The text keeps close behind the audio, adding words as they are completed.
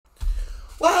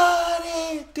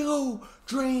it do,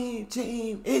 Dream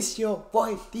Team? It's your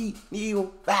boy Neal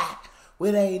back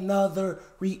with another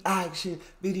reaction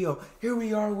video. Here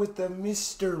we are with the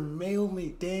Mr. Mel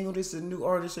McDaniel. This is a new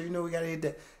artist, so you know we gotta hit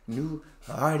that new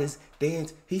artist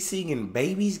dance. He's singing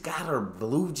Baby's Got Her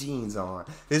Blue Jeans On.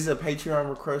 This is a Patreon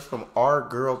request from our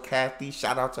girl Kathy.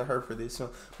 Shout out to her for this one.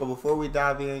 But before we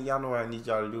dive in, y'all know what I need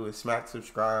y'all to do is smack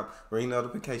subscribe, ring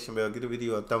notification bell, get the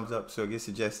video a thumbs up so it gets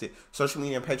suggested. Social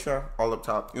media and Patreon all up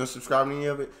top. You want to subscribe to any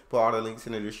of it? Put all the links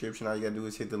in the description. All you gotta do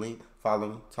is hit the link, follow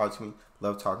me, talk to me.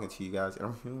 Love talking to you guys, and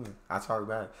I'm human. I talk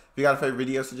back. If you got a favorite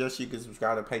video suggestion, you can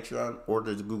subscribe to Patreon or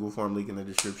there's a Google form link in the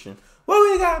description.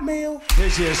 What we got, Mel?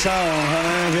 This is your song,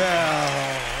 honey.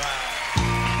 Yeah.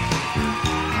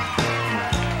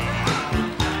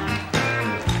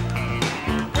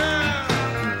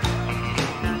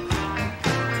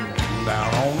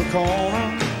 Down on the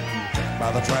corner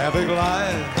by the traffic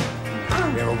light,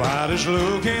 everybody's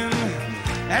looking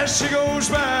as she goes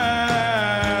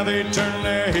by. They turn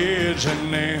their heads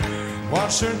and they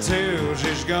watch her till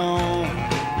she's gone.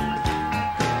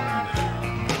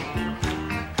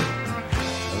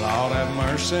 Lord have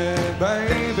mercy,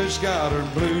 baby's got her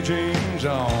blue jeans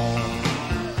on.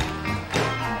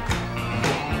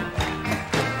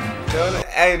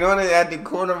 Hey, knowing at the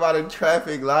corner by the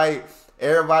traffic light,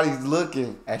 everybody's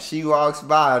looking as she walks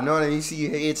by. Knowing you see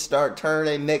her head start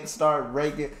turning, neck start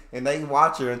breaking, and they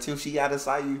watch her until she out of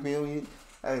sight. You feel me?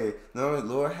 Hey, knowing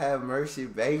Lord have mercy,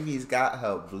 baby's got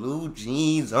her blue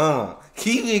jeans on.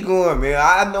 Keep it going, man.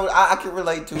 I know I can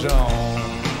relate to it.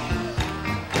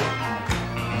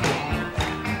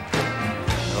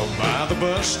 By the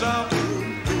bus stop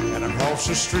and across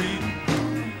the street,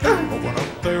 open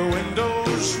up their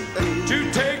windows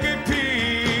to take a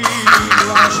peek.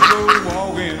 While she goes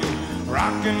walking,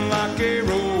 rocking like a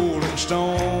rolling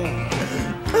stone.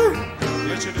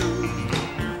 Yes, you do.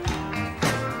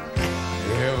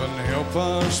 Heaven help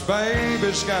us,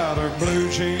 baby's got her blue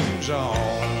jeans on.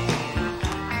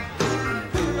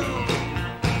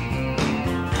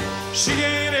 She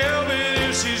ain't help it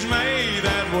if she's made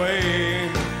that way.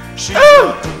 She's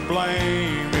not to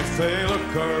blame if they look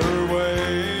her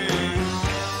way.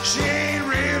 She ain't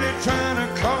really trying to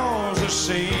cause a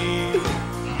scene.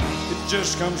 It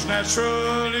just comes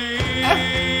naturally.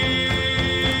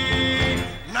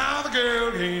 Now the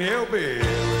girl can't help it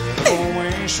on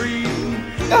Main Street.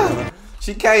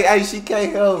 She can't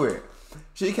help it.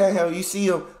 She can't help it. You see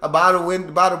them about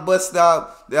the bus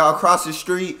stop, they're across the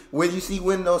street. When you see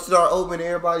windows start opening,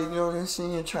 everybody, you know what I'm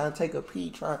saying, trying to take a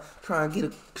peek, trying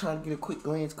to get a quick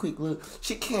glance, quick look.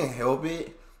 She can't help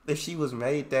it if she was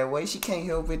made that way. She can't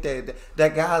help it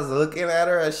that guy's looking at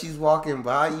her as she's walking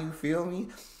by. You feel me?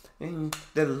 And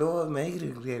the Lord made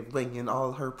her bringing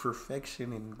all her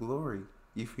perfection and glory.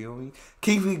 You feel me?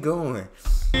 Keep it going.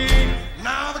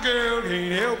 Now the girl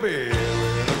can't help it.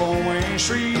 Up on Main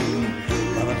Street,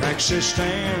 by the taxi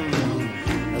stand,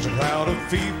 there's a crowd of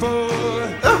people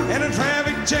and a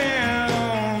traffic jam.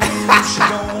 She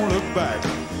don't look back.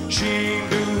 She ain't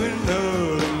doing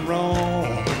nothing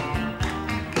wrong.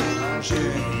 She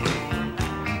ain't.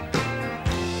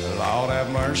 Lord have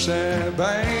mercy,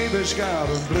 baby's got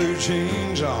her blue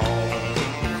jeans on.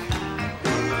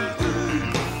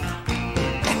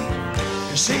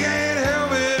 She can't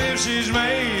help it if she's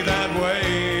made that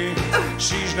way.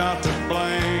 She's not to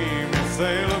blame if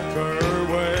they look her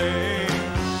way.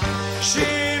 She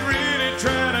ain't really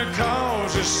trying to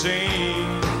cause a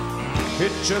scene.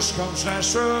 It just comes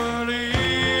naturally.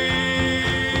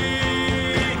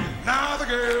 Now the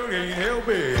girl can't help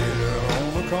it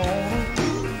on the corner.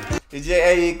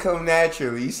 It come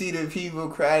naturally. You see the people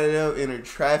crowded up in a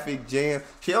traffic jam.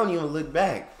 She don't even look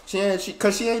back.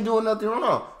 Cause she ain't doing nothing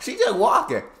wrong. She just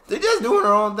walking. They just doing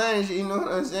her own thing. You know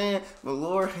what I'm saying? But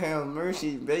Lord have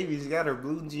mercy, baby's got her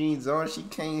blue jeans on. She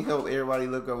can't help everybody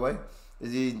look away.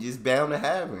 It's just bound to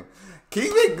happen.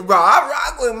 Keep it, bro. I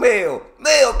rock with Mel.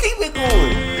 Mel, keep it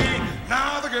going.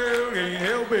 Now the girl can't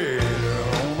help it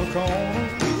on the corner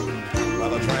by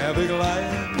the traffic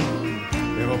light.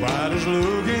 Everybody's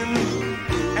looking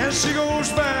as she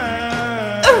goes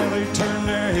by. They turn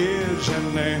their heads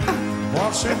and they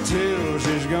watch her till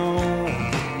she's gone.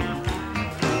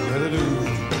 They do.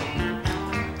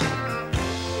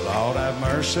 Lord have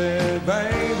mercy,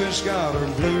 baby's got her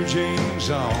blue jeans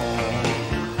on.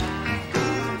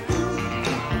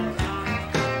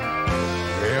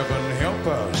 Heaven help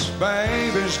us,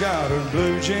 baby's got her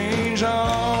blue jeans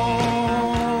on.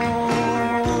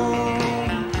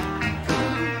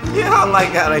 Yeah, I like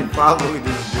how they follow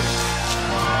this.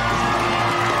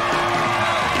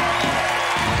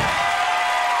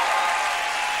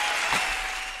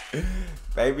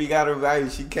 Baby got her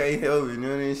right. She can't help it. You know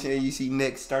what I'm saying? You see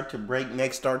necks start to break,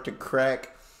 necks start to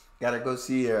crack. Gotta go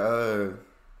see her.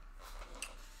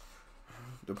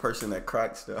 The person that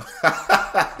cracks stuff.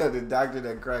 The doctor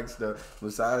that cracks stuff.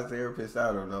 Massage therapist,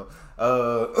 I don't know.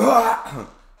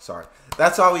 Sorry.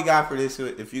 That's all we got for this.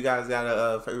 If you guys got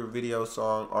a favorite video,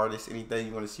 song, artist, anything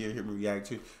you want to see or hear me react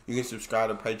to, you can subscribe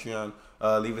to Patreon.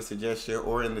 Leave a suggestion,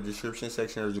 or in the description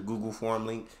section there's a Google form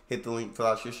link. Hit the link, fill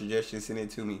out your suggestion, send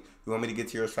it to me. You want me to get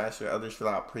to yours faster, others fill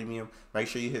out premium. Make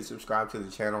sure you hit subscribe to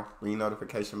the channel, ring the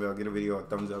notification bell, get a video a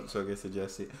thumbs up so it gets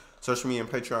suggested. Social media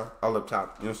and Patreon all up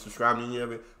top. You don't subscribe to any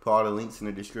of it, put all the links in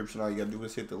the description. All you gotta do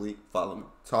is hit the link, follow me,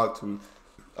 talk to me.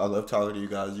 I love talking to you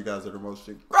guys. You guys are the most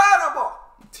incredible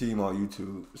team on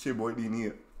YouTube. It's your boy D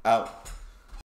Neal. Out.